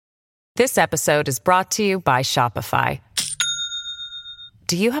This episode is brought to you by Shopify.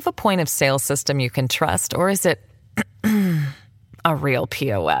 Do you have a point of sale system you can trust, or is it a real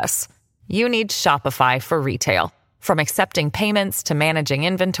POS? You need Shopify for retail. From accepting payments to managing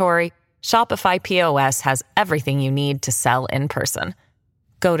inventory, Shopify POS has everything you need to sell in person.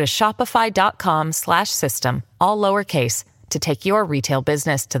 Go to shopify.com/system, all lowercase, to take your retail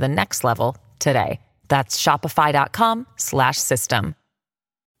business to the next level today. That's shopify.com/system.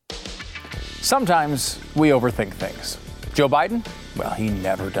 Sometimes we overthink things. Joe Biden? Well, he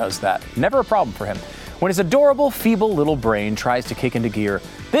never does that. Never a problem for him. When his adorable, feeble little brain tries to kick into gear,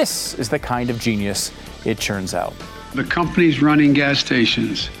 this is the kind of genius it churns out. The companies running gas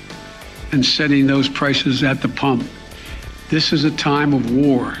stations and setting those prices at the pump. This is a time of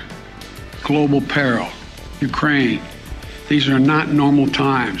war, global peril, Ukraine. These are not normal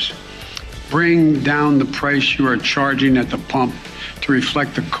times. Bring down the price you are charging at the pump to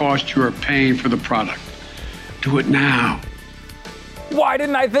reflect the cost you are paying for the product. Do it now. Why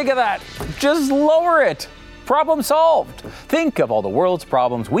didn't I think of that? Just lower it. Problem solved. Think of all the world's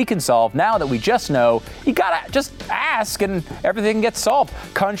problems we can solve now that we just know. You gotta just ask and everything gets solved.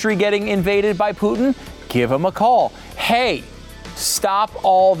 Country getting invaded by Putin? Give him a call. Hey, stop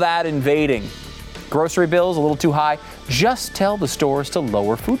all that invading. Grocery bills a little too high? Just tell the stores to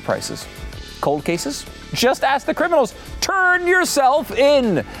lower food prices. Cold cases? Just ask the criminals. Turn yourself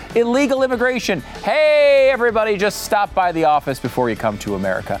in. Illegal immigration. Hey, everybody, just stop by the office before you come to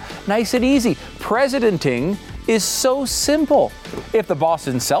America. Nice and easy. Presidenting is so simple. If the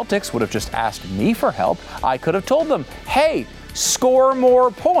Boston Celtics would have just asked me for help, I could have told them, hey, score more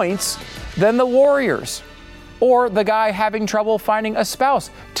points than the Warriors. Or the guy having trouble finding a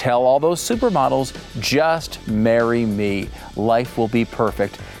spouse. Tell all those supermodels, just marry me. Life will be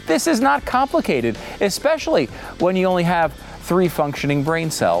perfect. This is not complicated, especially when you only have 3 functioning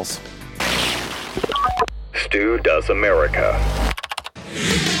brain cells. Stu Does America.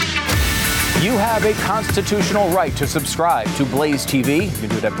 You have a constitutional right to subscribe to Blaze TV. You can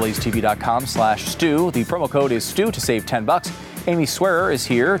do it at blazetv.com/Stu. The promo code is Stu to save $10. Amy Swearer is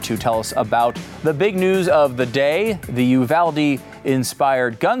here to tell us about the big news of the day. The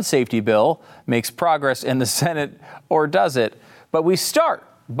Uvalde-inspired gun safety bill makes progress in the Senate, or does it? But we start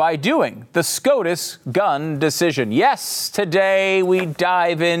by doing the SCOTUS gun decision. Yes, today we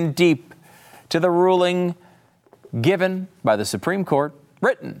dive in deep to the ruling given by the Supreme Court,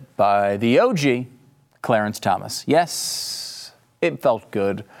 written by the OG, Clarence Thomas. Yes, it felt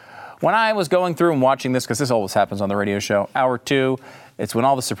good. When I was going through and watching this, because this always happens on the radio show, hour 2, it's when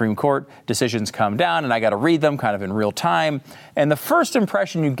all the Supreme Court decisions come down and I got to read them kind of in real time. And the first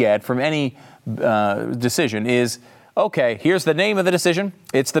impression you get from any decision is, okay, here's the name of the decision.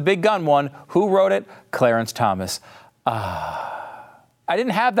 It's the big gun one. Who wrote it? Clarence Thomas. I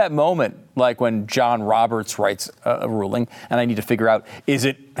didn't have that moment like when John Roberts writes a ruling and I need to figure out, is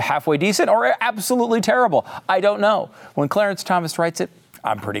it halfway decent or absolutely terrible? I don't know. When Clarence Thomas writes it,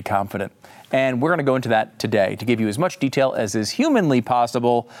 I'm pretty confident. And we're going to go into that today to give you as much detail as is humanly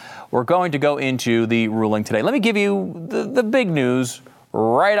possible. We're going to go into the ruling today. Let me give you the big news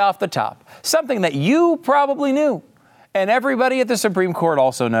right off the top. Something that you probably knew. And everybody at the Supreme Court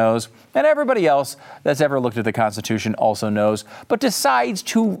also knows, and everybody else that's ever looked at the Constitution also knows, but decides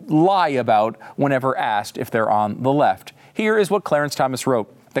to lie about whenever asked if they're on the left. Here is what Clarence Thomas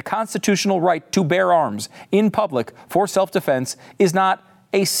wrote. The constitutional right to bear arms in public for self-defense is not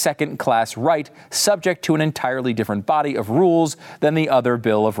a second-class right subject to an entirely different body of rules than the other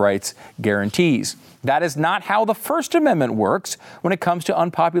Bill of Rights guarantees. That is not how the First Amendment works when it comes to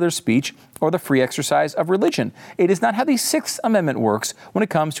unpopular speech or the free exercise of religion. It is not how the Sixth Amendment works when it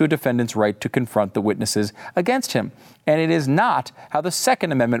comes to a defendant's right to confront the witnesses against him. And it is not how the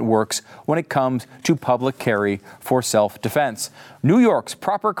Second Amendment works when it comes to public carry for self-defense. New York's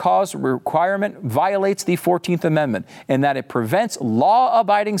proper cause requirement violates the 14th Amendment in that it prevents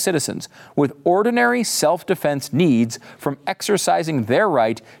law-abiding citizens with ordinary self-defense needs from exercising their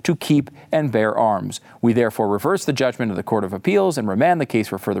right to keep and bear arms. We therefore reverse the judgment of the Court of Appeals and remand the case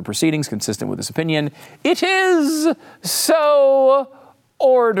for further proceedings consistent with this opinion. It is so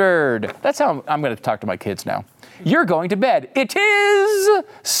ordered. That's how I'm going to talk to my kids now. You're going to bed. It is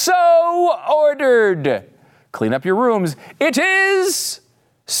so ordered. Clean up your rooms. It is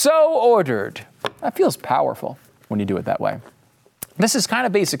so ordered. That feels powerful when you do it that way. This is kind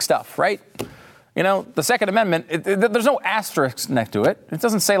of basic stuff, right? You know, the Second Amendment, there's no asterisk next to it. It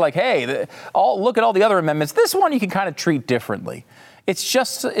doesn't say like, hey, look at all the other amendments. This one you can kind of treat differently. It's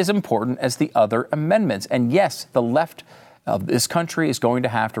just as important as the other amendments. And yes, the left This country is going to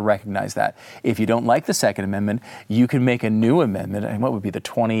have to recognize that. If you don't like the Second Amendment, you can make a new amendment. And what would be the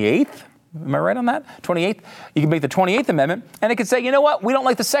 28th? Am I right on that? 28th? You can make the 28th Amendment, and it could say, you know what? We don't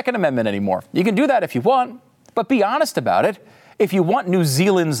like the Second Amendment anymore. You can do that if you want, but be honest about it. If you want New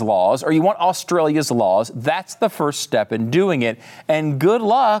Zealand's laws or you want Australia's laws, that's the first step in doing it. And good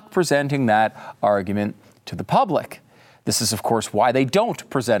luck presenting that argument to the public. This is, of course, why they don't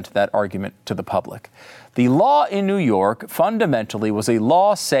present that argument to the public. The law in New York fundamentally was a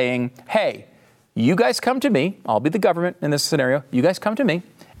law saying, hey, you guys come to me. I'll be the government in this scenario. You guys come to me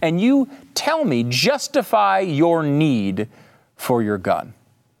and you tell me, justify your need for your gun.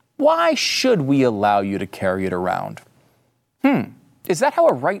 Why should we allow you to carry it around? Is that how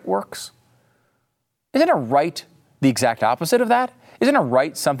a right works? Isn't a right the exact opposite of that? Isn't a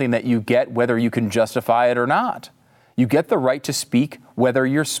right something that you get whether you can justify it or not? You get the right to speak whether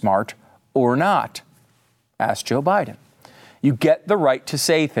you're smart or not. Ask Joe Biden. You get the right to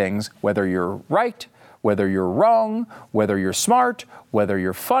say things whether you're right, whether you're wrong, whether you're smart, whether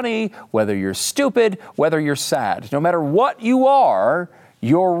you're funny, whether you're stupid, whether you're sad. No matter what you are,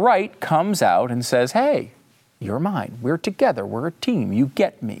 your right comes out and says, hey, you're mine. We're together. We're a team. You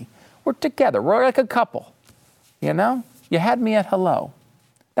get me. We're together. We're like a couple. You know? You had me at hello.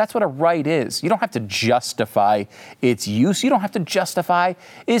 That's what a right is. You don't have to justify its use. You don't have to justify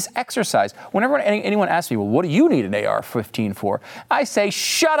its exercise. Whenever anyone asks me, well, what do you need an AR-15 for? I say,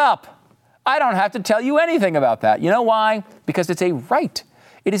 shut up. I don't have to tell you anything about that. You know why? Because it's a right.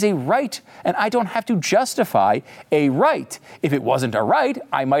 It is a right, and I don't have to justify a right. If it wasn't a right,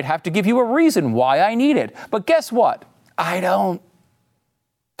 I might have to give you a reason why I need it. But guess what? I don't.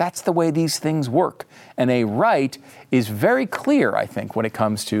 That's the way these things work. And a right is very clear, I think, when it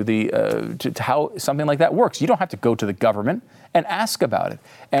comes to to how something like that works. You don't have to go to the government and ask about it.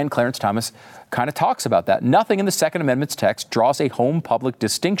 And Clarence Thomas kind of talks about that. Nothing in the Second Amendment's text draws a home public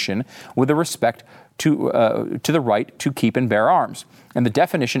distinction with respect to the right to keep and bear arms. And the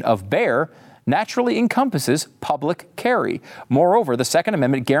definition of bear naturally encompasses public carry. Moreover, the Second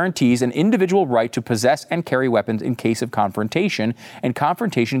Amendment guarantees an individual right to possess and carry weapons in case of confrontation, and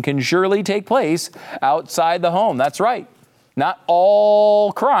confrontation can surely take place outside the home. That's right. Not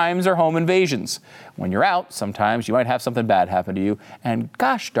all crimes are home invasions. When you're out, sometimes you might have something bad happen to you, and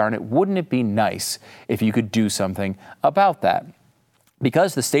gosh darn it, wouldn't it be nice if you could do something about that?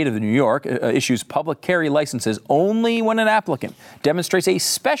 Because the state of New York issues public carry licenses only when an applicant demonstrates a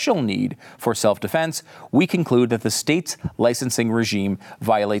special need for self-defense, we conclude that the state's licensing regime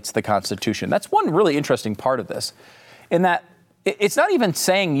violates the Constitution. That's one really interesting part of this, in that it's not even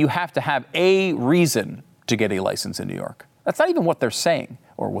saying you have to have a reason to get a license in New York. That's not even what they're saying,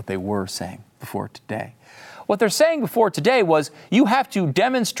 or what they were saying before today. What they're saying before today was you have to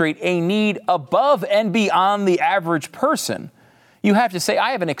demonstrate a need above and beyond the average person. You have to say,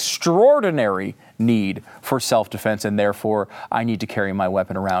 I have an extraordinary need for self-defense, and therefore I need to carry my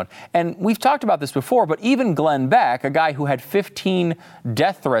weapon around. And we've talked about this before, but even Glenn Beck, a guy who had 15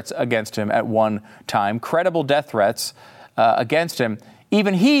 death threats against him at one time, credible death threats against him,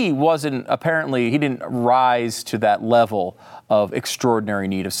 even he didn't rise to that level of extraordinary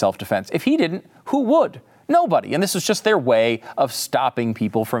need of self-defense. If he didn't, who would? Nobody. And this was just their way of stopping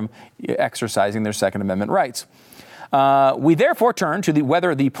people from exercising their Second Amendment rights. We therefore turn to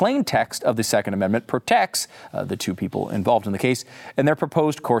whether the plain text of the Second Amendment protects the two people involved in the case and their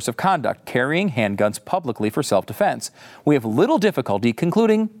proposed course of conduct, carrying handguns publicly for self-defense. We have little difficulty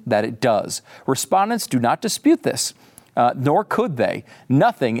concluding that it does. Respondents do not dispute this, nor could they.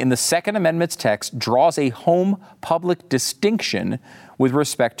 Nothing in the Second Amendment's text draws a home public distinction with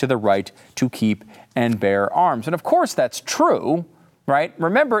respect to the right to keep and bear arms. And of course that's true. Right?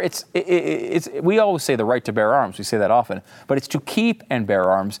 Remember, we always say the right to bear arms. We say that often. But it's to keep and bear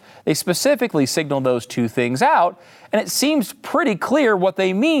arms. They specifically signal those two things out, and it seems pretty clear what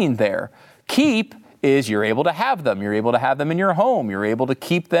they mean there. Keep is you're able to have them. You're able to have them in your home. You're able to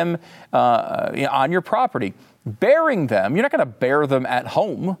keep them on your property. Bearing them, you're not going to bear them at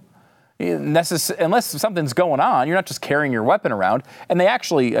home. Unless something's going on, you're not just carrying your weapon around. And they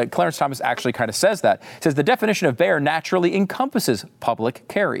actually, Clarence Thomas actually kind of says that. He says the definition of bear naturally encompasses public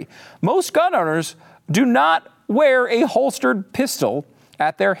carry. Most gun owners do not wear a holstered pistol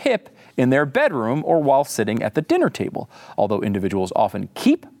at their hip in their bedroom or while sitting at the dinner table, although individuals often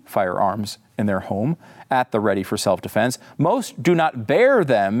keep firearms in their home at the ready for self-defense. Most do not bear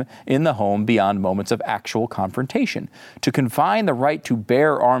them in the home beyond moments of actual confrontation. To confine the right to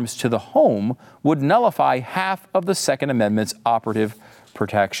bear arms to the home would nullify half of the Second Amendment's operative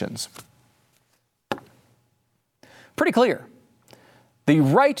protections. Pretty clear. The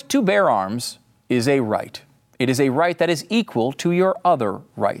right to bear arms is a right. It is a right that is equal to your other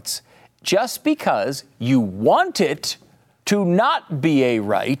rights. Just because you want it to not be a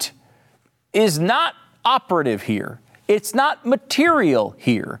right is not operative here. It's not material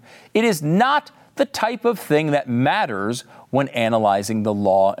here. It is not the type of thing that matters when analyzing the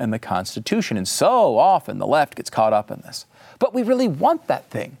law and the Constitution. And so often the left gets caught up in this. But we really want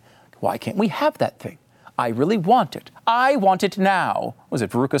that thing. Why can't we have that thing? I really want it. I want it now. Was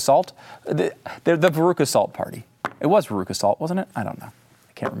it Veruca Salt? The Veruca Salt party. It was Veruca Salt, wasn't it? I don't know.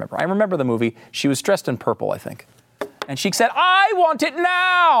 I can't remember. I remember the movie. She was dressed in purple, I think. And she said, I want it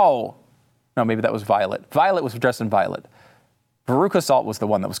now. No, maybe that was Violet. Violet was dressed in violet. Veruca Salt was the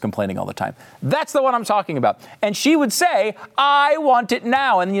one that was complaining all the time. That's the one I'm talking about. And she would say, I want it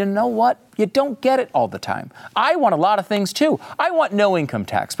now. And you know what? You don't get it all the time. I want a lot of things too. I want no income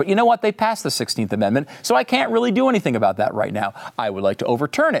tax. But you know what? They passed the 16th Amendment, so I can't really do anything about that right now. I would like to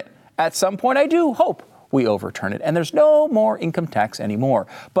overturn it. At some point, I do hope we overturn it. And there's no more income tax anymore.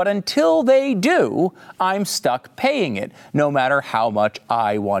 But until they do, I'm stuck paying it, no matter how much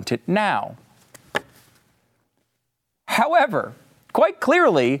I want it now. However, quite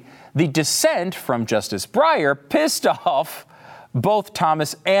clearly, the dissent from Justice Breyer pissed off both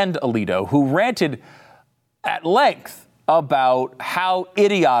Thomas and Alito, who ranted at length about how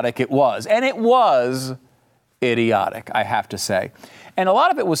idiotic it was. And it was idiotic, I have to say. And a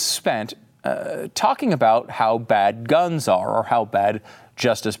lot of it was spent talking about how bad guns are, or how bad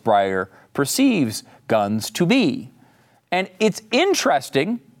Justice Breyer perceives guns to be. And it's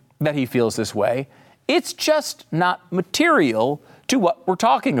interesting that he feels this way. It's just not material to what we're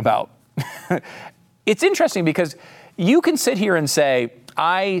talking about. It's interesting because you can sit here and say,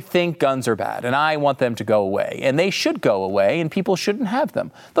 I think guns are bad and I want them to go away and they should go away and people shouldn't have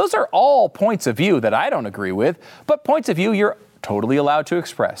them. Those are all points of view that I don't agree with, but points of view you're totally allowed to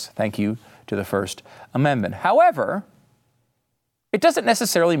express. Thank you to the First Amendment. However, it doesn't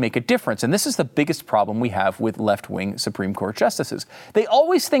necessarily make a difference. And this is the biggest problem we have with left-wing Supreme Court justices. They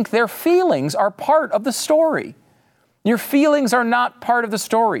always think their feelings are part of the story. Your feelings are not part of the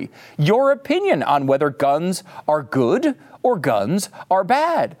story. Your opinion on whether guns are good or guns are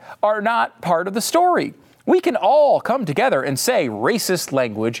bad are not part of the story. We can all come together and say racist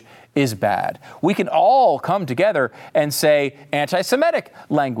language is bad. We can all come together and say anti-Semitic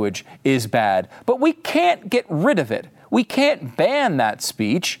language is bad, but we can't get rid of it. We can't ban that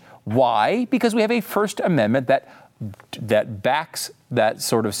speech. Why? Because we have a First Amendment that backs that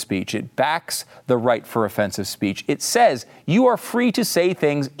sort of speech. It backs the right for offensive speech. It says you are free to say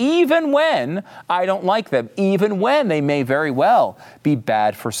things even when I don't like them, even when they may very well be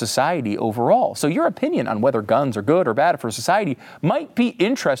bad for society overall. So your opinion on whether guns are good or bad for society might be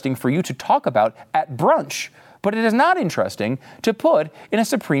interesting for you to talk about at brunch, but it is not interesting to put in a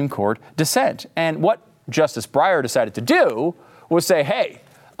Supreme Court dissent. And what Justice Breyer decided to do was say, hey,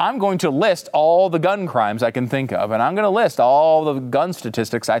 I'm going to list all the gun crimes I can think of, and I'm going to list all the gun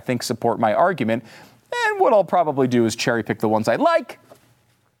statistics I think support my argument. And what I'll probably do is cherry pick the ones I like.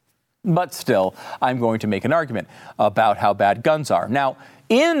 But still, I'm going to make an argument about how bad guns are. Now,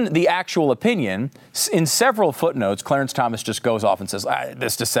 in the actual opinion, in several footnotes, Thomas just goes off and says,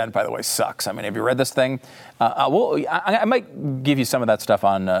 this dissent, by the way, sucks. I mean, have you read this thing? I might give you some of that stuff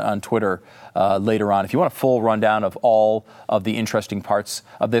on Twitter later on. If you want a full rundown of all of the interesting parts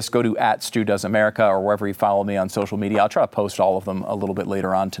of this, go to @StuDoesAmerica or wherever you follow me on social media. I'll try to post all of them a little bit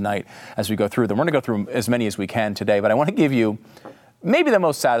later on tonight as we go through them. We're going to go through as many as we can today, but I want to give you maybe the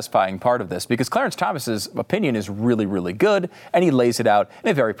most satisfying part of this, because Clarence Thomas's opinion is really, really good, and he lays it out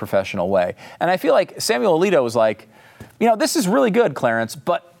in a very professional way. And I feel like Samuel Alito was like, this is really good, Clarence,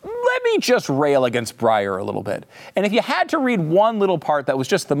 but let me just rail against Breyer a little bit. And if you had to read one little part that was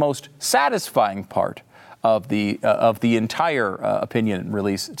just the most satisfying part of the entire opinion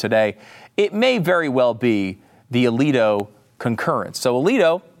release today, it may very well be the Alito concurrence. So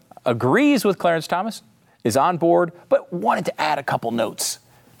Alito agrees with Clarence Thomas, is on board, but wanted to add a couple notes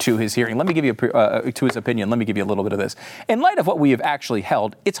to his hearing. Let me give you to his opinion. Let me give you a little bit of this. In light of what we have actually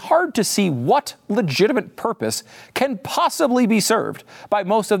held, it's hard to see what legitimate purpose can possibly be served by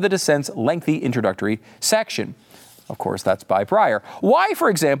most of the dissent's lengthy introductory section. Of course, that's by Breyer. Why, for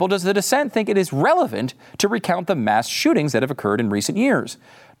example, does the dissent think it is relevant to recount the mass shootings that have occurred in recent years?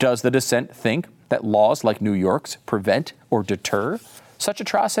 Does the dissent think that laws like New York's prevent or deter such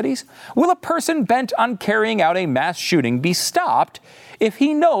atrocities? Will a person bent on carrying out a mass shooting be stopped if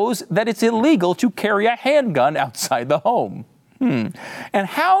he knows that it's illegal to carry a handgun outside the home? And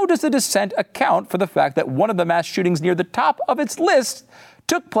how does the dissent account for the fact that one of the mass shootings near the top of its list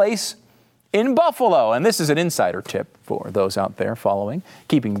took place in Buffalo. And this is an insider tip for those out there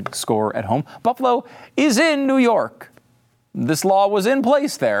keeping score at home. Buffalo is in New York. This law was in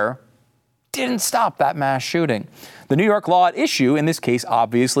place there. Didn't stop that mass shooting. The New York law at issue in this case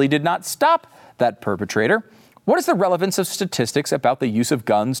obviously did not stop that perpetrator. What is the relevance of statistics about the use of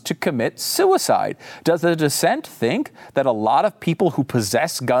guns to commit suicide? Does the dissent think that a lot of people who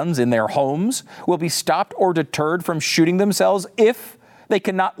possess guns in their homes will be stopped or deterred from shooting themselves if they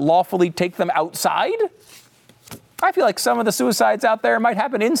cannot lawfully take them outside? I feel like some of the suicides out there might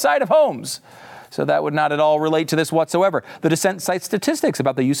happen inside of homes. So that would not at all relate to this whatsoever. The dissent cites statistics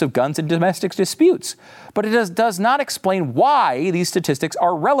about the use of guns in domestic disputes, but it does not explain why these statistics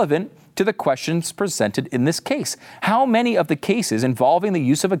are relevant to the questions presented in this case. How many of the cases involving the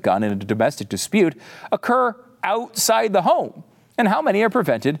use of a gun in a domestic dispute occur outside the home? And how many are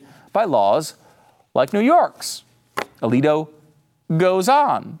prevented by laws like New York's? Alito goes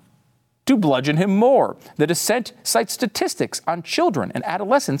on to bludgeon him more. The dissent cites statistics on children and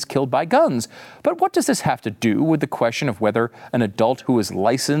adolescents killed by guns. But what does this have to do with the question of whether an adult who is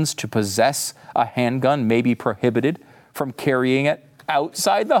licensed to possess a handgun may be prohibited from carrying it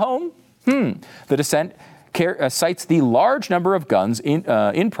outside the home? The dissent cites the large number of guns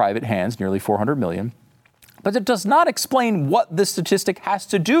in private hands, nearly 400 million. But it does not explain what this statistic has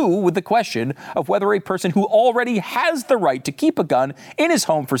to do with the question of whether a person who already has the right to keep a gun in his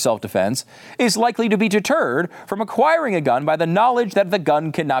home for self-defense is likely to be deterred from acquiring a gun by the knowledge that the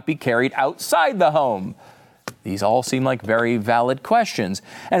gun cannot be carried outside the home. These all seem like very valid questions.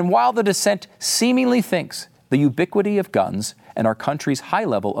 And while the dissent seemingly thinks the ubiquity of guns and our country's high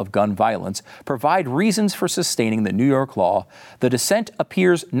level of gun violence provide reasons for sustaining the New York law, the dissent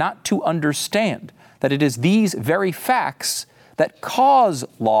appears not to understand that it is these very facts that cause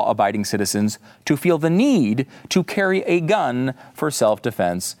law-abiding citizens to feel the need to carry a gun for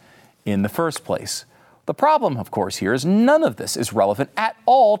self-defense in the first place. The problem, of course, here is none of this is relevant at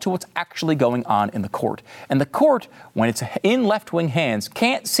all to what's actually going on in the court. And the court, when it's in left-wing hands,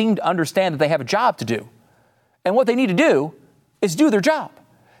 can't seem to understand that they have a job to do. And what they need to do is do their job.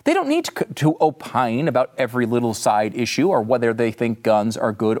 They don't need to opine about every little side issue or whether they think guns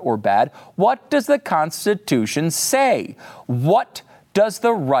are good or bad. What does the Constitution say? What does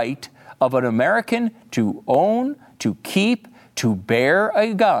the right of an American to own, to keep, to bear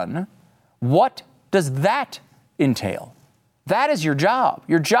a gun, what does that entail? That is your job.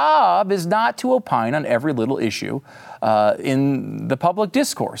 Your job is not to opine on every little issue in the public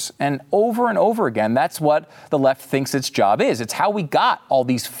discourse. And over again, that's what the left thinks its job is. It's how we got all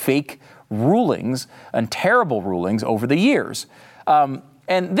these fake rulings and terrible rulings over the years. And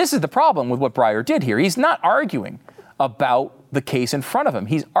this is the problem with what Breyer did here. He's not arguing about the case in front of him.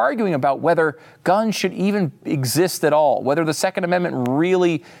 He's arguing about whether guns should even exist at all, whether the Second Amendment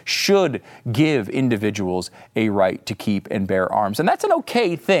really should give individuals a right to keep and bear arms. And that's an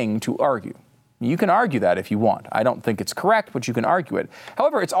okay thing to argue. You can argue that if you want. I don't think it's correct, but you can argue it.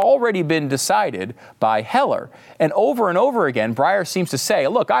 However, it's already been decided by Heller. And over again, Breyer seems to say,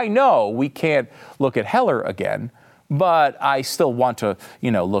 look, I know we can't look at Heller again, but I still want to,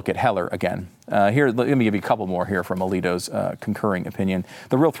 look at Heller again. Here, let me give you a couple more here from Alito's concurring opinion.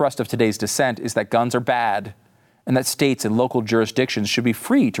 The real thrust of today's dissent is that guns are bad and that states and local jurisdictions should be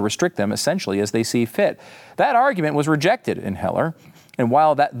free to restrict them essentially as they see fit. That argument was rejected in Heller. And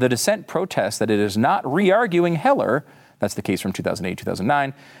while the dissent protests that it is not re-arguing Heller, that's the case from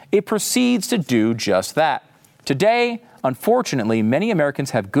 2008-2009, it proceeds to do just that. Today, unfortunately, many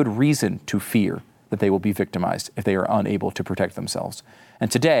Americans have good reason to fear that they will be victimized if they are unable to protect themselves.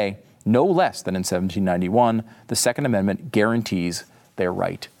 And today, no less than in 1791, the Second Amendment guarantees their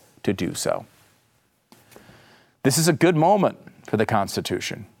right to do so. This is a good moment for the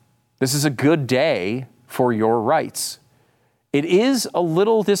Constitution. This is a good day for your rights. It is a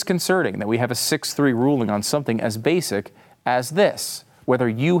little disconcerting that we have a 6-3 ruling on something as basic as this, whether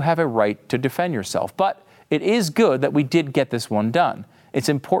you have a right to defend yourself. But it is good that we did get this one done. It's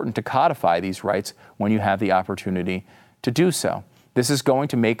important to codify these rights when you have the opportunity to do so. This is going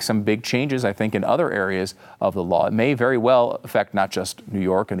to make some big changes, I think, in other areas of the law. It may very well affect not just New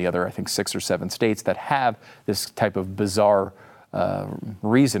York and the other, I think, 6 or 7 states that have this type of bizarre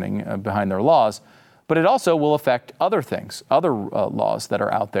reasoning behind their laws, but it also will affect other things, other laws that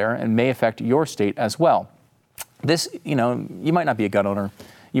are out there and may affect your state as well. This, you might not be a gun owner.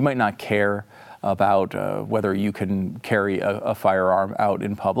 You might not care about whether you can carry a firearm out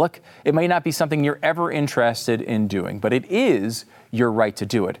in public. It may not be something you're ever interested in doing, but it is your right to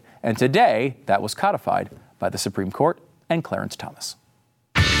do it. And today, that was codified by the Supreme Court and Clarence Thomas.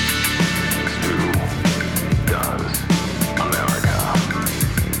 Stu does America.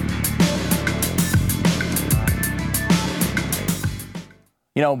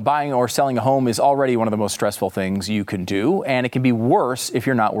 Buying or selling a home is already one of the most stressful things you can do, and it can be worse if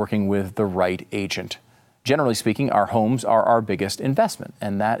you're not working with the right agent. Generally speaking, our homes are our biggest investment,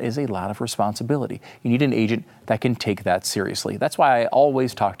 and that is a lot of responsibility. You need an agent that can take that seriously. That's why I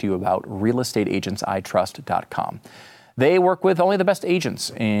always talk to you about realestateagentsitrust.com. They work with only the best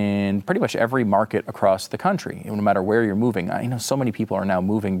agents in pretty much every market across the country, no matter where you're moving. I know so many people are now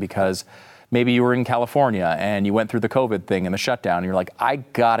moving because maybe you were in California and you went through the COVID thing and the shutdown, and you're like, I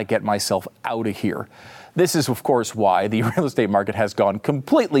gotta get myself out of here. This is, of course, why the real estate market has gone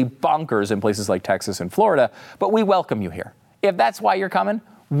completely bonkers in places like Texas and Florida, but we welcome you here. If that's why you're coming,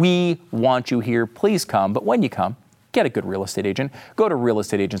 we want you here. Please come. But when you come, get a good real estate agent. Go to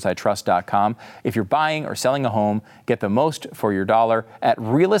realestateagentsitrust.com. If you're buying or selling a home, get the most for your dollar at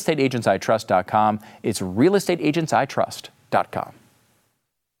realestateagentsitrust.com. It's realestateagentsitrust.com.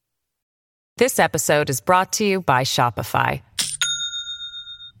 This episode is brought to you by Shopify.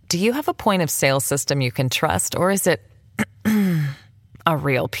 Do you have a point of sale system you can trust, or is it a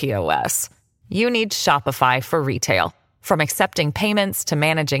real POS? You need Shopify for retail. From accepting payments to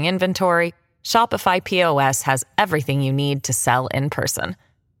managing inventory, Shopify POS has everything you need to sell in person.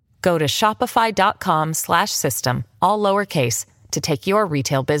 Go to shopify.com/system, all lowercase, to take your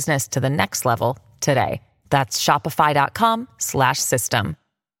retail business to the next level today. That's shopify.com/system.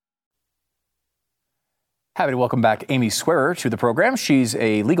 Happy to welcome back Amy Swearer to the program. She's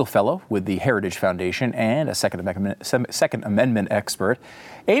a legal fellow with the Heritage Foundation and a Second Amendment expert.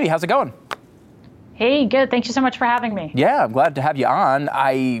 Amy, how's it going? Hey, good. Thank you so much for having me. Yeah, I'm glad to have you on.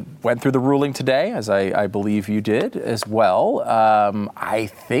 I went through the ruling today, as I believe you did as well. I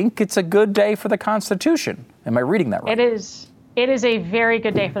think it's a good day for the Constitution. Am I reading that right? It is. It is a very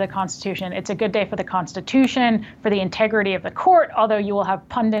good day for the Constitution. It's a good day for the Constitution, for the integrity of the court, although you will have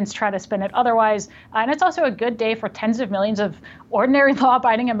pundits try to spin it otherwise. And it's also a good day for tens of millions of ordinary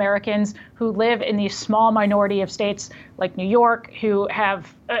law-abiding Americans who live in these small minority of states like New York, who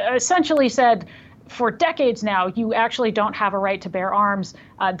have essentially said, for decades now, you actually don't have a right to bear arms.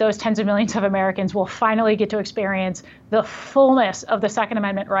 Those tens of millions of Americans will finally get to experience the fullness of the Second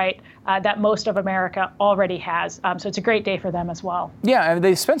Amendment right that most of America already has. So it's a great day for them as well. Yeah, and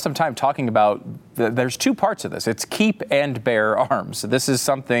they spent some time talking about there's two parts of this. It's keep and bear arms. This is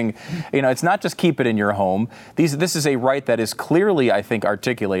something, it's not just keep it in your home. This is a right that is clearly, I think,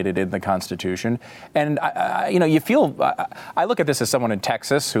 articulated in the Constitution. And, you feel, I look at this as someone in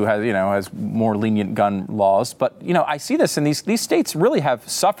Texas who has more lenient gun laws. But, I see this, and these states really have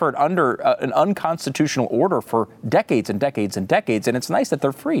suffered under an unconstitutional order for decades and decades and decades. And it's nice that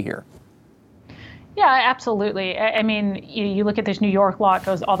they're free here. Yeah, absolutely. I mean, you look at this New York law, it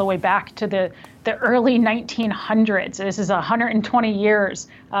goes all the way back to the early 1900s. This is 120 years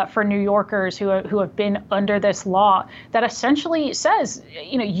for New Yorkers who have been under this law that essentially says,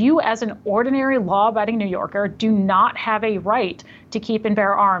 you as an ordinary law-abiding New Yorker do not have a right to keep and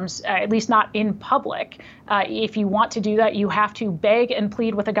bear arms, at least not in public. If you want to do that, you have to beg and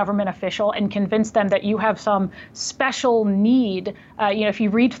plead with a government official and convince them that you have some special need. If you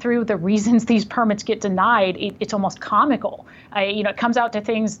read through the reasons these permits get denied, it's almost comical. It comes out to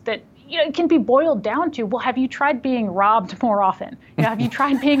things that it can be boiled down to, well, have you tried being robbed more often? Have you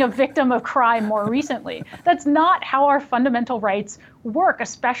tried being a victim of crime more recently? That's not how our fundamental rights work,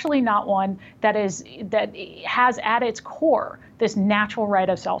 especially not one that has at its core this natural right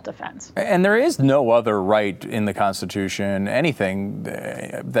of self-defense. And there is no other right in the Constitution, anything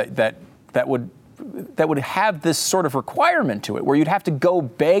that would have this sort of requirement to it, where you'd have to go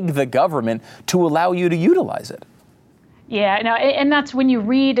beg the government to allow you to utilize it. Yeah, no, and that's when you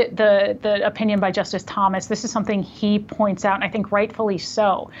read the opinion by Justice Thomas, this is something he points out, and I think rightfully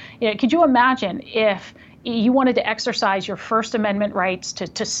so. Could you imagine if you wanted to exercise your First Amendment rights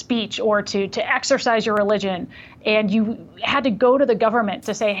to speech or to exercise your religion, and you had to go to the government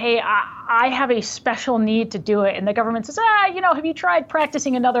to say, hey, I have a special need to do it. And the government says, have you tried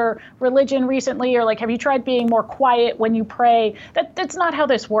practicing another religion recently? Or have you tried being more quiet when you pray? That's not how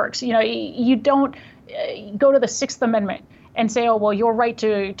this works. You don't go to the Sixth Amendment and say, oh, well, your right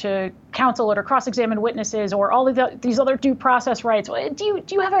to counsel or to cross-examine witnesses or all of these other due process rights. Do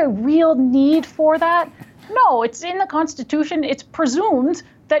you have a real need for that? No, it's in the Constitution. It's presumed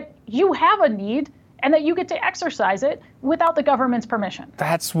that you have a need and that you get to exercise it without the government's permission.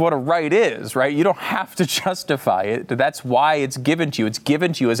 That's what a right is, right? You don't have to justify it. That's why it's given to you. It's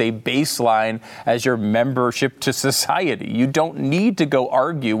given to you as a baseline, as your membership to society. You don't need to go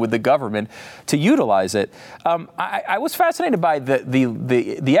argue with the government to utilize it. I was fascinated by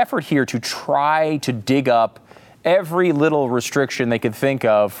the effort here to try to dig up every little restriction they could think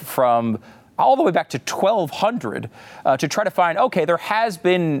of from all the way back to 1200 to try to find, okay, there has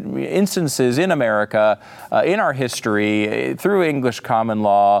been instances in America, in our history, through English common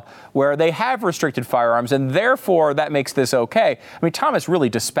law, where they have restricted firearms, and therefore that makes this okay. I mean, Thomas really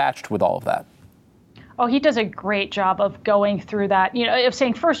dispatched with all of that. Oh, he does a great job of going through that, of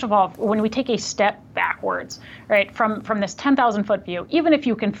saying, first of all, when we take a step backwards, right, from this 10,000-foot view, even if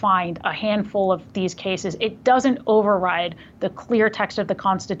you can find a handful of these cases, it doesn't override the clear text of the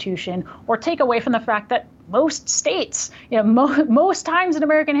Constitution or take away from the fact that most states, most times in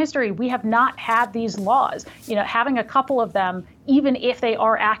American history, we have not had these laws. Having a couple of them, even if they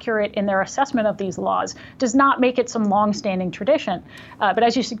are accurate in their assessment of these laws, does not make it some longstanding tradition. But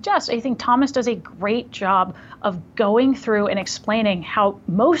as you suggest, I think Thomas does a great job of going through and explaining how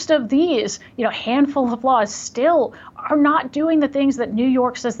most of these, handful of laws still are not doing the things that New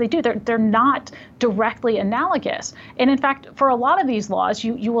York says they do. They're not directly analogous. And in fact, for a lot of these laws,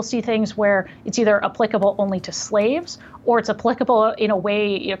 you will see things where it's either applicable only to slaves, or it's applicable in a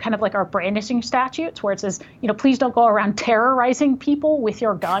way, kind of like our brandishing statutes, where it says, please don't go around terrorizing people with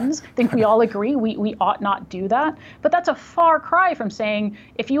your guns. I think we all agree we ought not do that. But that's a far cry from saying,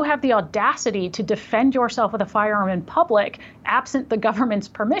 if you have the audacity to defend yourself with a firearm in public, absent the government's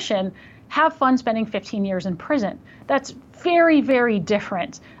permission, have fun spending 15 years in prison. That's very, very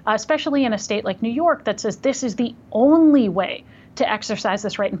different, especially in a state like New York that says this is the only way to exercise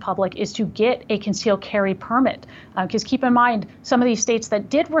this right in public is to get a concealed carry permit. Because keep in mind, some of these states that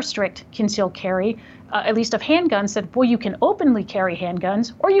did restrict concealed carry, at least of handguns, said, well, you can openly carry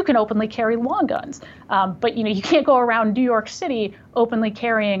handguns or you can openly carry long guns. But you can't go around New York City openly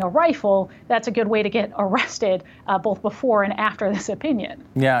carrying a rifle. That's a good way to get arrested both before and after this opinion.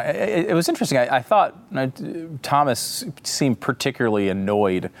 Yeah, it was interesting. I thought Thomas seemed particularly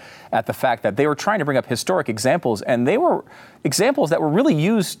annoyed at the fact that they were trying to bring up historic examples, and they were examples that were really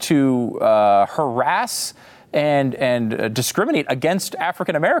used to harass and discriminate against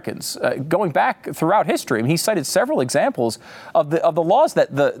African Americans going back throughout history. I mean, he cited several examples of the laws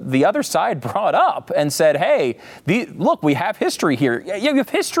that the other side brought up and said, hey, look, we have history here. You have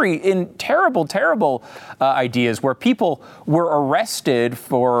history in terrible ideas where people were arrested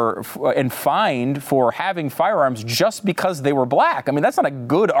and fined for having firearms just because they were black. I mean, that's not a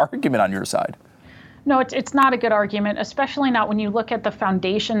good argument on your side. No, it's not a good argument, especially not when you look at the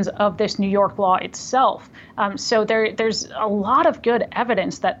foundations of this New York law itself. So there's a lot of good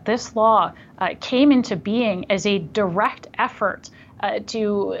evidence that this law came into being as a direct effort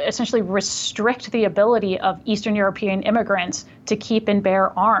to essentially restrict the ability of Eastern European immigrants to keep and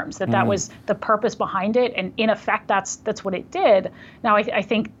bear arms, that was the purpose behind it. And in effect, that's what it did. Now, I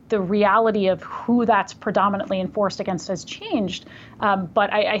think the reality of who that's predominantly enforced against has changed.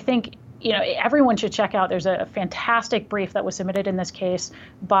 But I think everyone should check out. There's a fantastic brief that was submitted in this case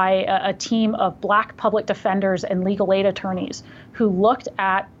by a team of Black public defenders and legal aid attorneys who looked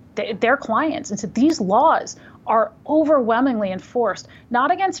at their clients and said these laws are overwhelmingly enforced, not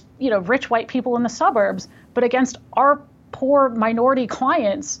against rich white people in the suburbs, but against our poor minority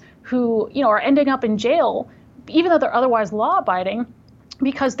clients who are ending up in jail, even though they're otherwise law-abiding,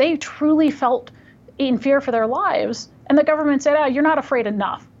 because they truly felt in fear for their lives. And the government said, you're not afraid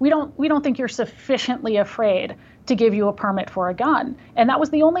enough. We don't think you're sufficiently afraid to give you a permit for a gun. And that was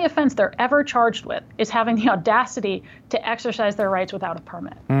the only offense they're ever charged with, is having the audacity to exercise their rights without a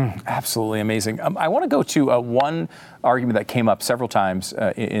permit. Absolutely amazing. I want to go to one argument that came up several times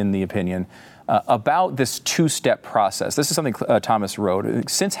in the opinion about this two-step process. This is something Thomas wrote.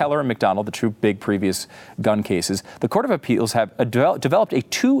 Since Heller and McDonald, the two big previous gun cases, the Court of Appeals have developed a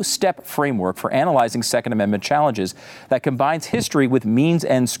two-step framework for analyzing Second Amendment challenges that combines history with means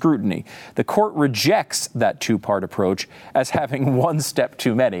and scrutiny. The court rejects that two-part approach as having one step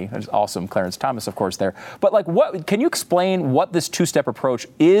too many. That's awesome, Clarence Thomas, of course, there. But what can you explain what this two-step approach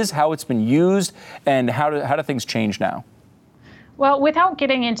is, how it's been used, and how do things change now? Well, without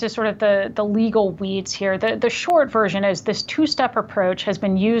getting into sort of the legal weeds here, the short version is this two-step approach has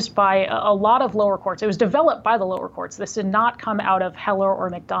been used by a lot of lower courts. It was developed by the lower courts. This did not come out of Heller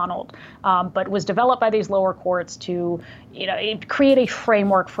or McDonald, but was developed by these lower courts to create a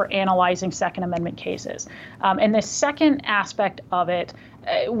framework for analyzing Second Amendment cases. And the second aspect of it,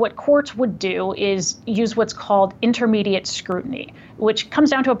 what courts would do is use what's called intermediate scrutiny, which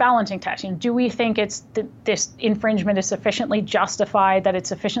comes down to a balancing test. Do we think this infringement is sufficiently justified, that it's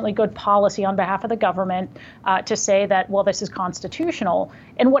sufficiently good policy on behalf of the government to say that, well, this is constitutional?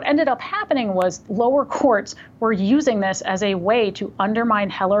 And what ended up happening was lower courts were using this as a way to undermine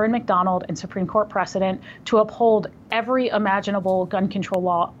Heller and McDonald and Supreme Court precedent to uphold every imaginable gun control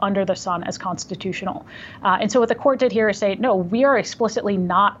law under the sun as constitutional. And so what the court did here is say, no, we are explicitly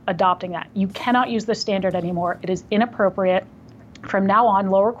not adopting that. You cannot use this standard anymore. It is inappropriate. From now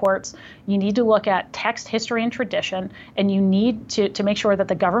on, lower courts, you need to look at text, history, and tradition, and you need to make sure that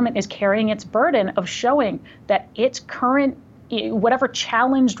the government is carrying its burden of showing that its current, whatever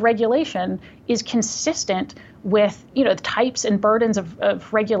challenged regulation is consistent with, the types and burdens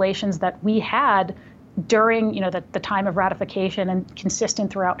of regulations that we had during, the time of ratification and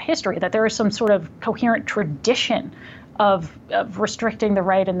consistent throughout history, that there is some sort of coherent tradition of restricting the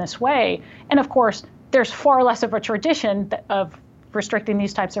right in this way. And of course, there's far less of a tradition of restricting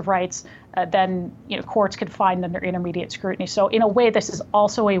these types of rights than courts could find under intermediate scrutiny. So in a way, this is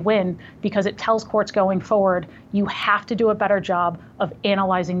also a win because it tells courts going forward, you have to do a better job of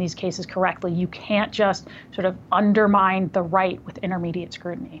analyzing these cases correctly. You can't just sort of undermine the right with intermediate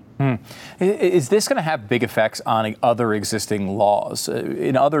scrutiny. Is this going to have big effects on other existing laws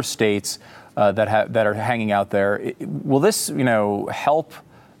in other states that are hanging out there? Will this, help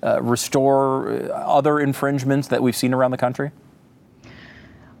restore other infringements that we've seen around the country?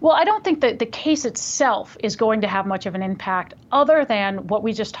 Well, I don't think that the case itself is going to have much of an impact other than what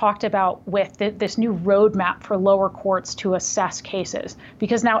we just talked about with this new roadmap for lower courts to assess cases.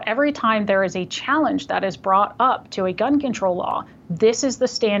 Because now every time there is a challenge that is brought up to a gun control law, this is the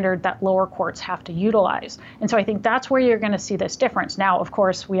standard that lower courts have to utilize. And so I think that's where you're going to see this difference. Now, of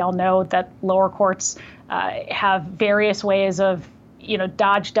course, we all know that lower courts have various ways of,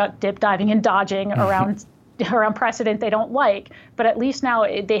 dodge, duck, dip, diving, and dodging around precedent they don't like, but at least now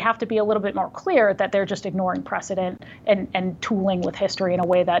they have to be a little bit more clear that they're just ignoring precedent and tooling with history in a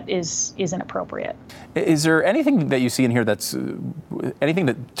way that is inappropriate. Is there anything that you see in here that's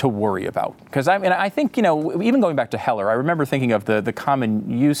anything to worry about? Because I think, even going back to Heller, I remember thinking of the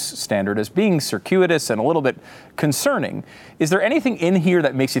common use standard as being circuitous and a little bit concerning. Is there anything in here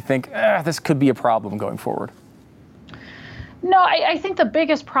that makes you think, this could be a problem going forward? No, I think the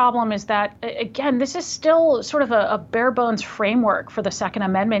biggest problem is that, again, this is still sort of a bare bones framework for the Second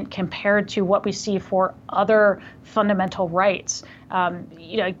Amendment compared to what we see for other fundamental rights.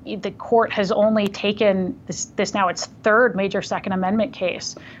 The court has only taken this now its third major Second Amendment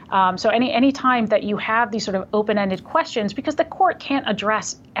case. So any time that you have these sort of open-ended questions, because the court can't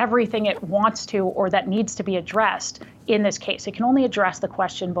address everything it wants to or that needs to be addressed in this case, it can only address the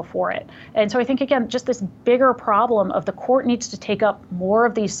question before it. And so I think, again, just this bigger problem of the court needs to take up more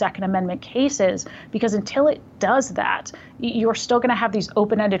of these Second Amendment cases, because until it does that, you're still going to have these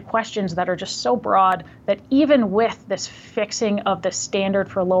open-ended questions that are just so broad that even with this fixing of the standard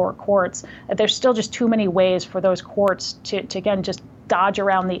for lower courts, there's still just too many ways for those courts to again, just dodge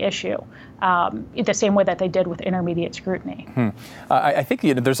around the issue the same way that they did with intermediate scrutiny. I think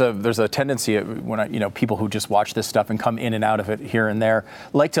there's a tendency when people who just watch this stuff and come in and out of it here and there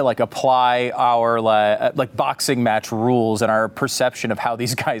like to apply our boxing match rules and our perception of how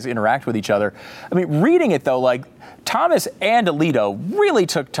these guys interact with each other. I mean, reading it though, Thomas and Alito really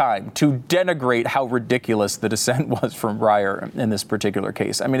took time to denigrate how ridiculous the dissent was from Breyer in this particular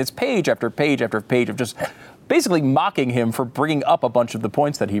case. I mean, it's page after page after page of just basically mocking him for bringing up a bunch of the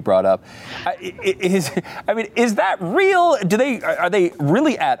points that he brought up. Is that real? Are they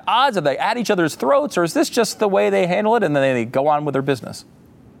really at odds? Are they at each other's throats? Or is this just the way they handle it and then they go on with their business?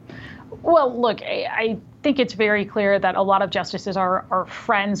 Well, look, I think it's very clear that a lot of justices are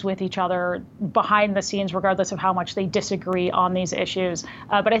friends with each other behind the scenes, regardless of how much they disagree on these issues.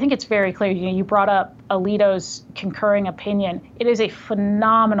 But I think it's very clear. You brought up Alito's concurring opinion. It is a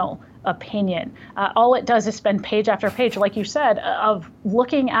phenomenal opinion. All it does is spend page after page, like you said, of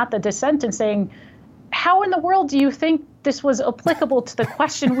looking at the dissent and saying, how in the world do you think this was applicable to the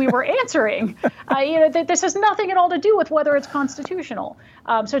question we were answering? This has nothing at all to do with whether it's constitutional.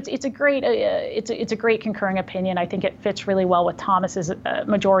 So it's a great concurring opinion. I think it fits really well with Thomas's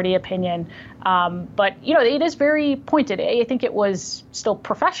majority opinion. But it is very pointed. I think it was still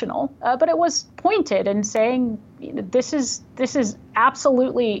professional, but it was pointed in saying this is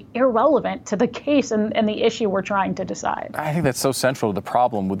absolutely irrelevant to the case and the issue we're trying to decide. I think that's so central to the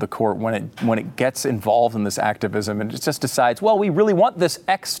problem with the court when it gets involved in this activism and it just decides, well, we really want this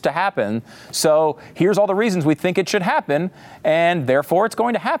X to happen, so here's all the reasons we think it should happen, and therefore it's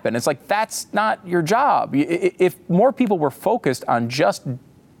going to happen. It's like, that's not your job. If more people were focused on just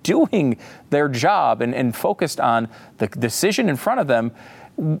doing their job and focused on the decision in front of them,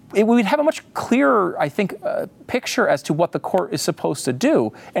 we'd have a much clearer, I think, picture as to what the court is supposed to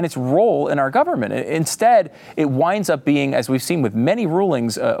do and its role in our government. Instead, it winds up being, as we've seen with many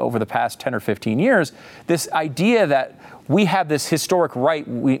rulings over the past 10 or 15 years, this idea that we have this historic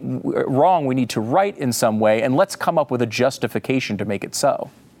wrong we need to right in some way, and let's come up with a justification to make it so.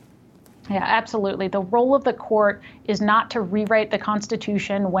 Yeah, absolutely. The role of the court is not to rewrite the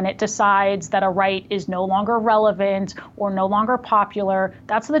Constitution when it decides that a right is no longer relevant or no longer popular.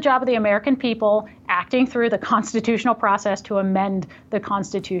 That's the job of the American people acting through the constitutional process to amend the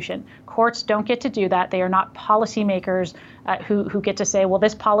Constitution. Courts don't get to do that. They are not policymakers who get to say, well,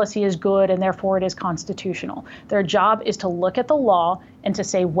 this policy is good and therefore it is constitutional. Their job is to look at the law and to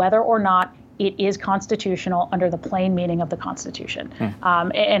say whether or not it is constitutional under the plain meaning of the Constitution.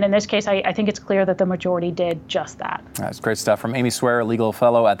 And in this case, I think it's clear that the majority did just that. That's great stuff from Amy Swearer, legal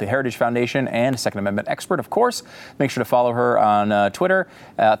fellow at the Heritage Foundation and Second Amendment expert, of course. Make sure to follow her on Twitter.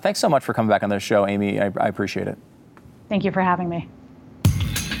 Thanks so much for coming back on the show, Amy. I appreciate it. Thank you for having me.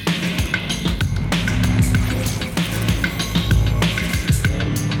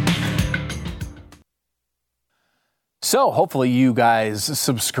 So hopefully you guys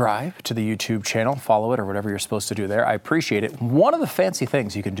subscribe to the YouTube channel, follow it, or whatever you're supposed to do there. I appreciate it. One of the fancy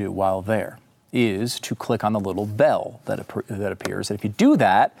things you can do while there is to click on the little bell that appears. And if you do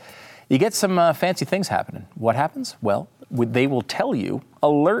that, you get some fancy things happening. What happens? Well, they will tell you,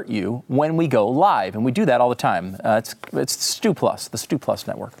 alert you when we go live. And we do that all the time. It's Stu Plus, the Stu Plus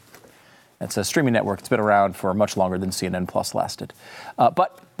network. It's a streaming network. It's been around for much longer than CNN Plus lasted.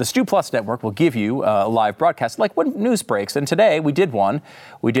 But the Stu Plus network will give you a live broadcast like when news breaks. And today we did one.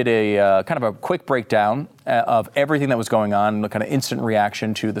 We did a kind of a quick breakdown of everything that was going on, the kind of instant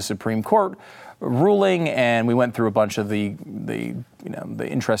reaction to the Supreme Court ruling, and we went through a bunch of the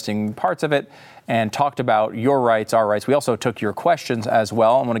interesting parts of it and talked about your rights, our rights. We also took your questions as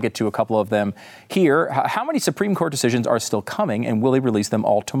well. I want to get to a couple of them here. How many Supreme Court decisions are still coming, and will they release them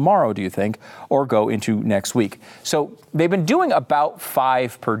all tomorrow, do you think, or go into next week? So they've been doing about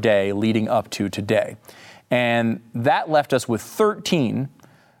 5 per day leading up to today, and that left us with 13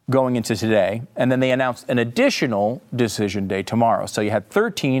 going into today, and then they announced an additional decision day tomorrow. So you had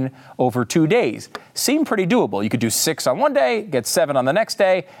 13 over 2 days. Seemed pretty doable. You could do 6 on one day, get 7 on the next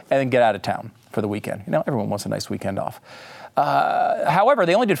day, and then get out of town for the weekend. You know, everyone wants a nice weekend off. However,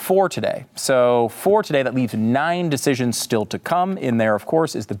 they only did 4 today. So 4 today, that leaves 9 decisions still to come. In there, of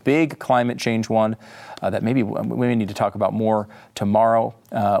course, is the big climate change one that maybe we may need to talk about more tomorrow.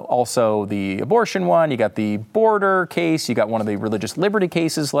 Also, the abortion one. You got the border case. You got one of the religious liberty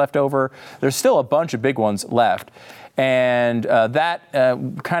cases left over. There's still a bunch of big ones left. And that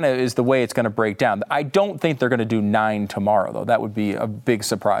kind of is the way it's going to break down. I don't think they're going to do 9 tomorrow, though. That would be a big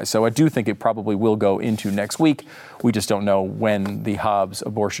surprise. So I do think it probably will go into next week. We just don't know when the Hobbs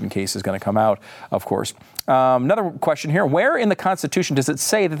abortion case is going to come out, of course. Another question here. Where in the Constitution does it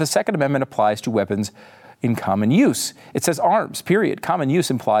say that the Second Amendment applies to weapons in common use? It says arms, period. Common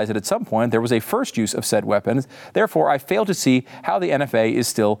use implies that at some point there was a first use of said weapons. Therefore, I fail to see how the NFA is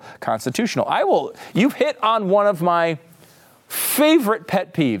still constitutional. You've hit on one of my favorite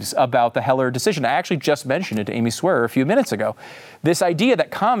pet peeves about the Heller decision. I actually just mentioned it to Amy Swearer a few minutes ago. This idea that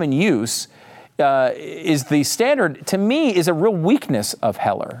common use is the standard, to me, is a real weakness of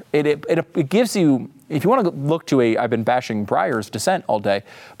Heller. It gives you, if you want to look to I've been bashing Breyer's dissent all day,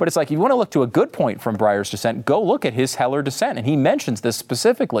 but it's like, if you want to look to a good point from Breyer's dissent, go look at his Heller dissent. And he mentions this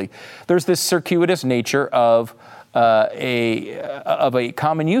specifically. There's this circuitous nature of a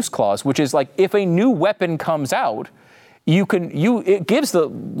common use clause, which is like, if a new weapon comes out, it gives the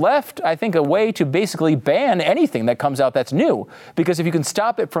left, I think, a way to basically ban anything that comes out that's new. Because if you can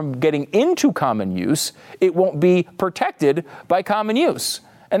stop it from getting into common use, it won't be protected by common use.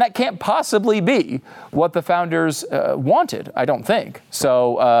 And that can't possibly be what the founders wanted, I don't think.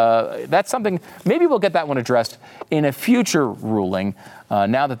 So that's something, maybe we'll get that one addressed in a future ruling,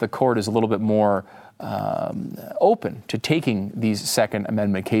 now that the court is a little bit more open to taking these Second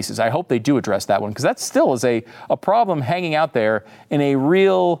Amendment cases. I hope they do address that one, because that still is a problem hanging out there in a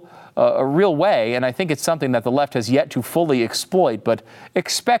real way, and I think it's something that the left has yet to fully exploit, but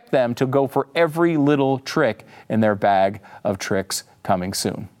expect them to go for every little trick in their bag of tricks coming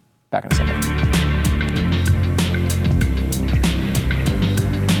soon. Back in a second.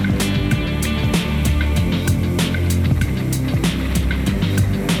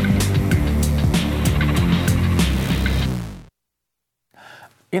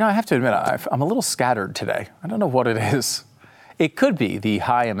 You know, I have to admit, I'm a little scattered today. I don't know what it is. It could be the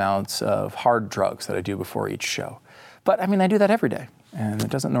high amounts of hard drugs that I do before each show. But I mean, I do that every day, and it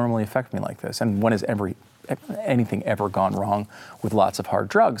doesn't normally affect me like this. And when has anything ever gone wrong with lots of hard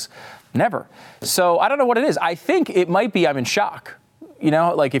drugs? Never. So I don't know what it is. I think it might be I'm in shock. You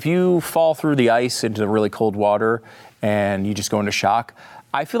know, like if you fall through the ice into the really cold water and you just go into shock,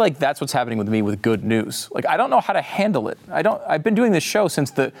 I feel like that's what's happening with me with good news. Like, I don't know how to handle it. I've been doing this show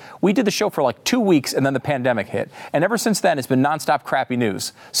since we did the show for like 2 weeks and then the pandemic hit. And ever since then, it's been nonstop crappy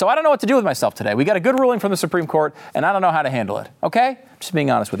news. So I don't know what to do with myself today. We got a good ruling from the Supreme Court and I don't know how to handle it. Okay? Just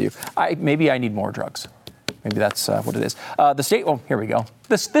being honest with you. Maybe I need more drugs. Maybe that's what it is. The state, here we go.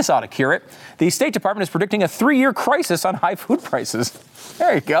 This ought to cure it. The State Department is predicting a 3-year crisis on high food prices.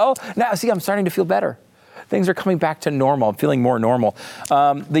 There you go. Now, see, I'm starting to feel better. Things are coming back to normal. I'm feeling more normal.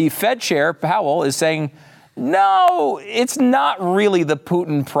 The Fed chair, Powell, is saying, no, it's not really the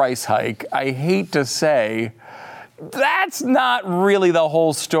Putin price hike. I hate to say, that's not really the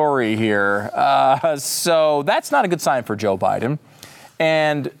whole story here. So that's not a good sign for Joe Biden.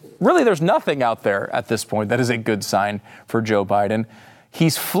 And really, there's nothing out there at this point that is a good sign for Joe Biden.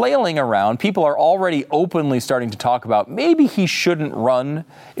 He's flailing around. People are already openly starting to talk about maybe he shouldn't run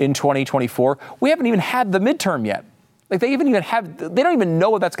in 2024. We haven't even had the midterm yet. Like they don't even know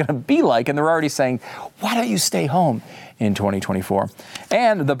what that's going to be like. And they're already saying, why don't you stay home in 2024?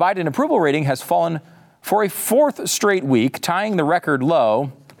 And the Biden approval rating has fallen for a 4th straight week, tying the record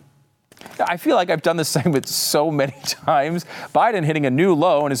low. I feel like I've done this segment so many times. Biden hitting a new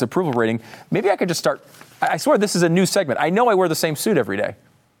low in his approval rating. Maybe I could just start. I swear this is a new segment. I know I wear the same suit every day.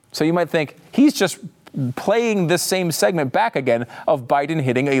 So you might think he's just playing this same segment back again of Biden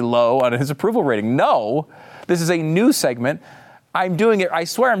hitting a low on his approval rating. No, this is a new segment. I'm doing it. I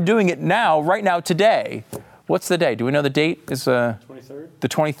swear I'm doing it now, right now, today. What's the day? Do we know the date? Is 23rd? The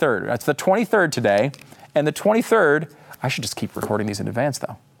 23rd. That's the 23rd today. And the 23rd, I should just keep recording these in advance,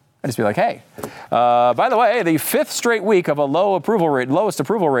 though. I'd just be like, hey, by the way, the 5th straight week of a lowest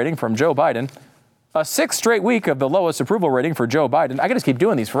approval rating from Joe Biden, a 6th straight week of the lowest approval rating for Joe Biden. I can just keep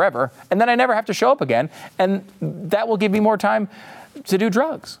doing these forever, and then I never have to show up again, and that will give me more time to do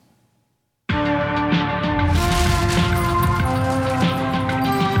drugs.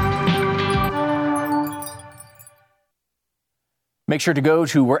 Make sure to go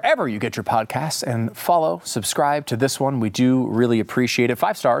to wherever you get your podcasts and follow, subscribe to this one. We do really appreciate it.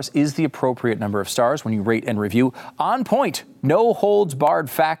 5 stars is the appropriate number of stars when you rate and review. On point, no holds barred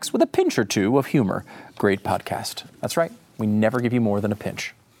facts with a pinch or two of humor. Great podcast. That's right. We never give you more than a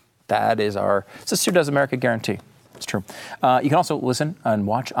pinch. That is our Sister Does America guarantee. It's true. You can also listen and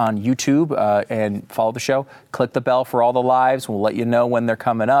watch on YouTube and follow the show. Click the bell for all the lives. We'll let you know when they're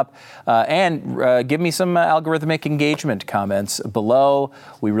coming up. And give me some algorithmic engagement comments below.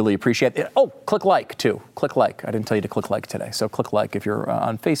 We really appreciate it. Oh, click like, too. Click like. I didn't tell you to click like today. So click like if you're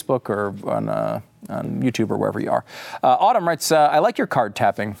on Facebook or on YouTube or wherever you are. Autumn writes, I like your card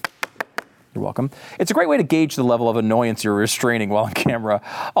tapping. You're welcome. It's a great way to gauge the level of annoyance you're restraining while on camera.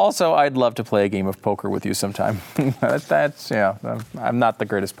 Also, I'd love to play a game of poker with you sometime. I'm not the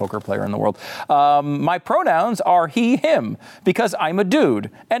greatest poker player in the world. My pronouns are he, him, because I'm a dude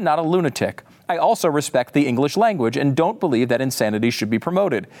and not a lunatic. I also respect the English language and don't believe that insanity should be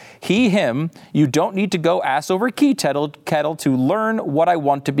promoted. He, him, you don't need to go ass over key kettle to learn what I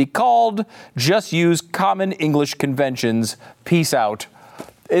want to be called. Just use common English conventions. Peace out.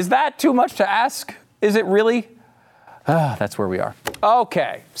 Is that too much to ask? Is it really? That's where we are.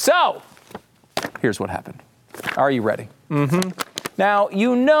 Okay, so here's what happened. Are you ready? Mm-hmm. Now,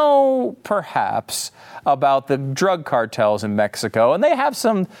 you know perhaps about the drug cartels in Mexico, and they have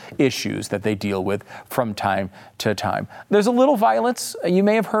some issues that they deal with from time to time. There's a little violence. You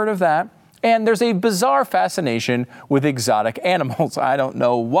may have heard of that. And there's a bizarre fascination with exotic animals. I don't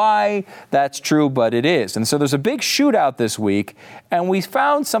know why that's true, but it is. And so there's a big shootout this week, and we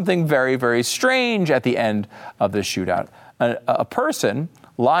found something very, very strange at the end of the shootout. A person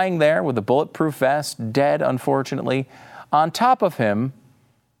lying there with a bulletproof vest, dead, unfortunately. On top of him,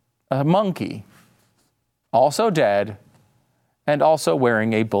 a monkey, also dead, and also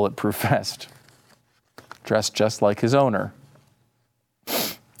wearing a bulletproof vest, dressed just like his owner.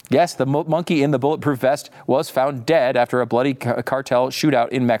 Yes, the monkey in the bulletproof vest was found dead after a bloody cartel shootout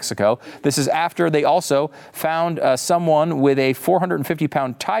in Mexico. This is after they also found someone with a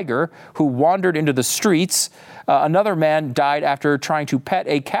 450-pound tiger who wandered into the streets. Another man died after trying to pet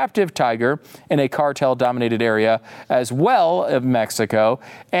a captive tiger in a cartel-dominated area as well of Mexico.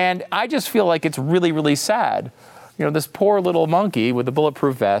 And I just feel like it's really, really sad. You know, this poor little monkey with the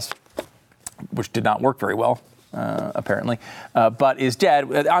bulletproof vest, which did not work very well. Apparently, but is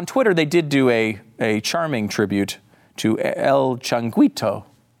dead. On Twitter, they did do a charming tribute to El Changuito,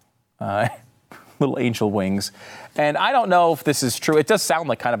 little angel wings. And I don't know if this is true. It does sound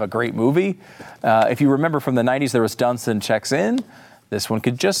like kind of a great movie. If you remember from the 90s, there was Dunstan Checks In. This one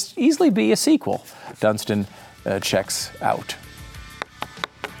could just easily be a sequel. Dunstan Checks Out.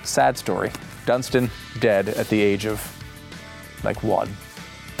 Sad story. Dunstan dead at the age of, 1.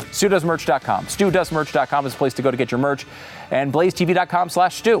 StuDoesMerch.com. StuDoesMerch.com is a place to go to get your merch. And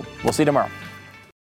BlazeTV.com/Stu. We'll see you tomorrow.